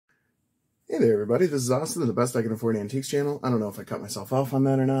Hey there everybody, this is Austin of the Best I Can Afford Antiques channel. I don't know if I cut myself off on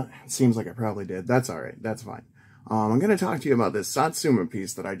that or not. It seems like I probably did. That's alright, that's fine. I'm going to talk to you about this Satsuma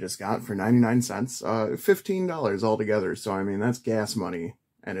piece that I just got for 99 cents. $15 altogether, so I mean that's gas money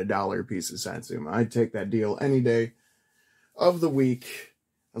and $1 piece of Satsuma. I'd take that deal any day of the week.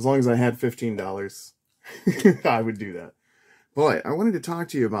 As long as I had $15, I would do that. But I wanted to talk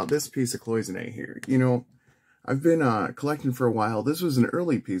to you about this piece of Cloisonné here. You know, I've been collecting for a while. This was an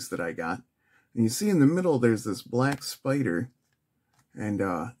early piece that I got. And you see in the middle, there's this black spider. And,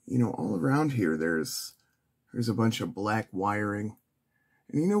 you know, all around here, there's a bunch of black wiring.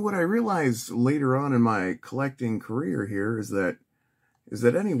 And you know what I realized later on in my collecting career here is that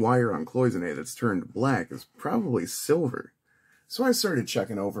any wire on Cloisonné that's turned black is probably silver. So I started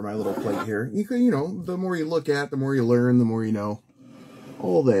checking over my little plate here. You know, the more you look at, the more you learn, the more you know.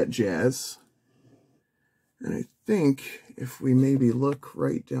 All that jazz. And I think if we maybe look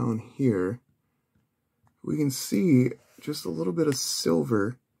right down here, we can see just a little bit of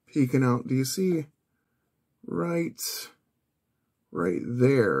silver peeking out. Do you see right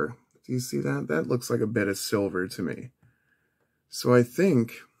there? Do you see that? That looks like a bit of silver to me. So I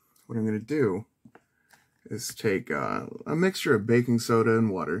think what I'm going to do is take a mixture of baking soda and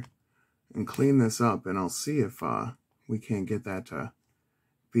water and clean this up, and I'll see if we can't get that to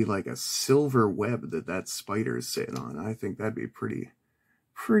be like a silver web that spider is sitting on. I think that'd be pretty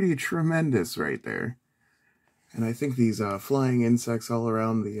tremendous right there. And I think these flying insects all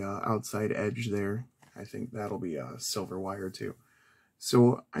around the outside edge there, I think that'll be a silver wire too.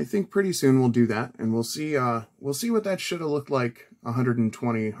 So I think pretty soon we'll do that, and we'll see what that should have looked like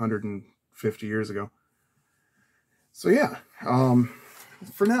 120, 150 years ago. So yeah,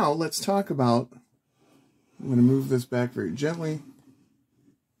 for now, let's talk about, I'm going to move this back very gently.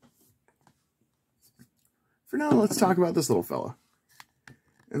 For now, let's talk about this little fella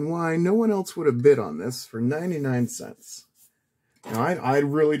and why no one else would have bid on this for 99 cents. Now, I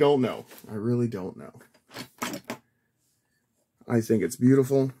really don't know. I really don't know. I think it's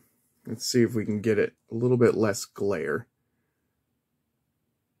beautiful. Let's see if we can get it a little bit less glare.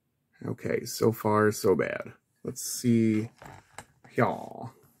 Okay, so far, so bad. Let's see. Yeah.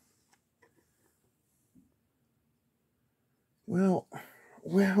 Well,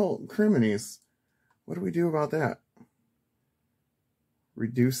 criminies. What do we do about that?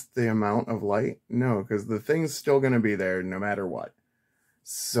 Reduce the amount of light? No, because the thing's still going to be there no matter what.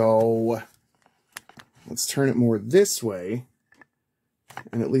 So, let's turn it more this way,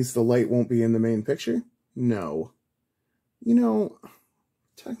 and at least the light won't be in the main picture? No. You know,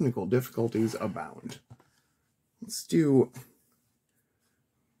 technical difficulties abound. Let's do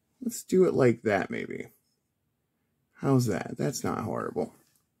it like that, maybe. How's that? That's not horrible.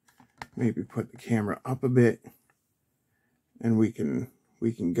 Maybe put the camera up a bit, and we can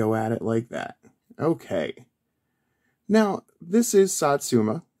go at it like that. Okay. Now, this is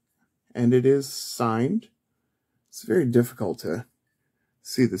Satsuma, and it is signed. It's very difficult to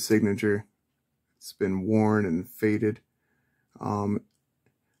see the signature. It's been worn and faded.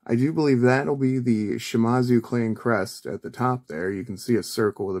 I do believe that'll be the Shimazu clan crest at the top there. You can see a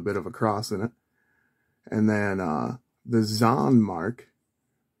circle with a bit of a cross in it. And then the Zan mark.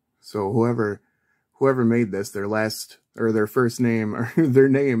 So whoever made this, their first name, or their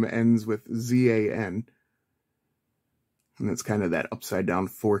name ends with Z-A-N. And it's kind of that upside down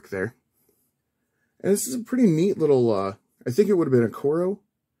fork there. And this is a pretty neat little, I think it would have been a Koro.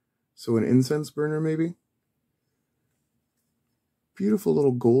 So an incense burner maybe. Beautiful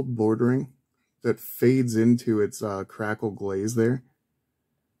little gold bordering that fades into its crackle glaze there.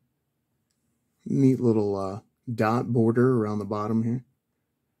 Neat little dot border around the bottom here.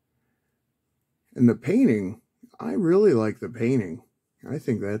 And the painting, I really like the painting. I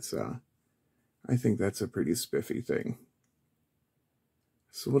think that's a pretty spiffy thing.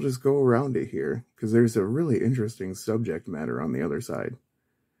 So we'll just go around it here, because there's a really interesting subject matter on the other side.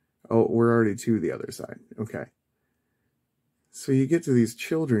 Oh, we're already to the other side. Okay. So you get to these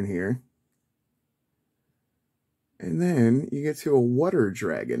children here. And then you get to a water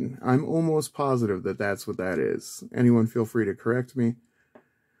dragon. I'm almost positive that that's what that is. Anyone feel free to correct me.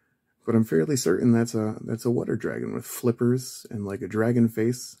 But I'm fairly certain that's a water dragon with flippers and like a dragon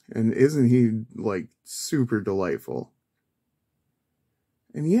face. And isn't he like super delightful?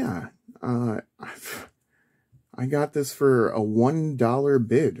 And yeah, I got this for a $1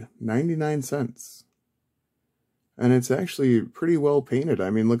 bid, 99 cents. And it's actually pretty well painted. I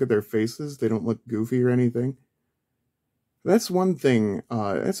mean, look at their faces. They don't look goofy or anything. That's one thing.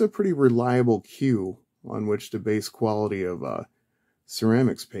 That's a pretty reliable cue on which to base quality of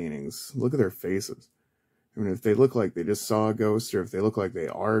ceramics paintings. Look at their faces. I mean, if they look like they just saw a ghost, or if they look like they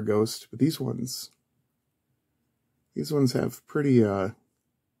are a ghost. But these ones have pretty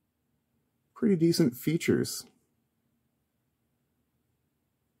decent features.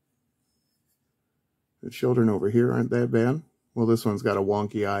 The children over here aren't that bad. Well, this one's got a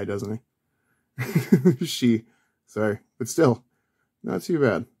wonky eye, doesn't he? Sorry, but still, not too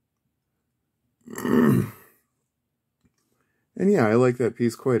bad. And yeah, I like that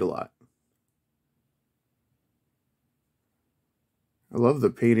piece quite a lot. I love the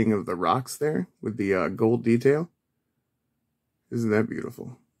painting of the rocks there with the gold detail. Isn't that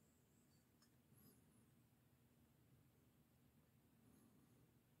beautiful?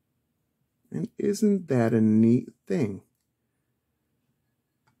 And isn't that a neat thing?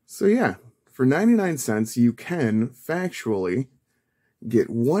 So yeah, for 99 cents, you can factually get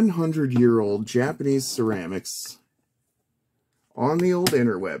 100-year-old Japanese ceramics on the old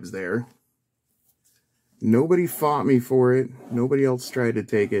interwebs there. Nobody fought me for it. Nobody else tried to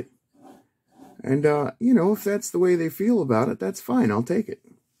take it. And, you know, if that's the way they feel about it, that's fine. I'll take it.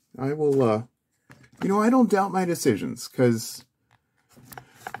 I will, you know, I don't doubt my decisions, because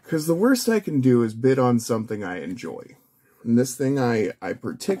the worst I can do is bid on something I enjoy. And this thing I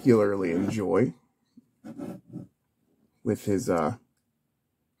particularly enjoy, with his,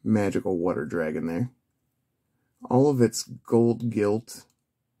 magical water dragon there. All of its gold gilt.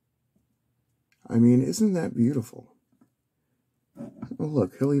 I mean, isn't that beautiful? Oh,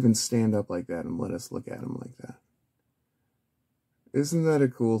 look, he'll even stand up like that and let us look at him like that. Isn't that a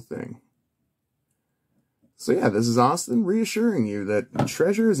cool thing? So yeah, this is Austin reassuring you that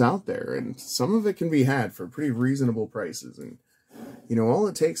treasure is out there, and some of it can be had for pretty reasonable prices. And, you know, all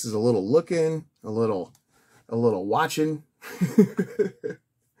it takes is a little looking, a little watching,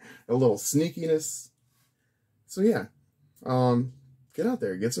 a little sneakiness. So yeah, get out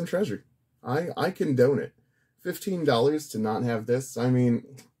there, get some treasure. I condone it. $15 to not have this, I mean,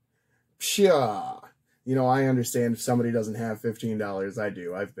 pshaw. You know, I understand if somebody doesn't have $15. I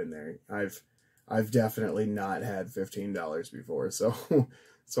do. I've been there. I've definitely not had $15 before, so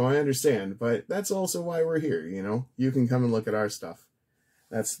I understand. But that's also why we're here, you know? You can come and look at our stuff.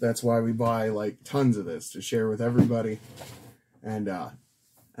 That's why we buy, like, tons of this to share with everybody. And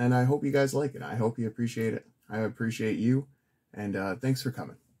I hope you guys like it. I hope you appreciate it. I appreciate you. And thanks for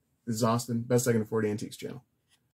coming. This is Austin, Best I Can Afford Antiques channel.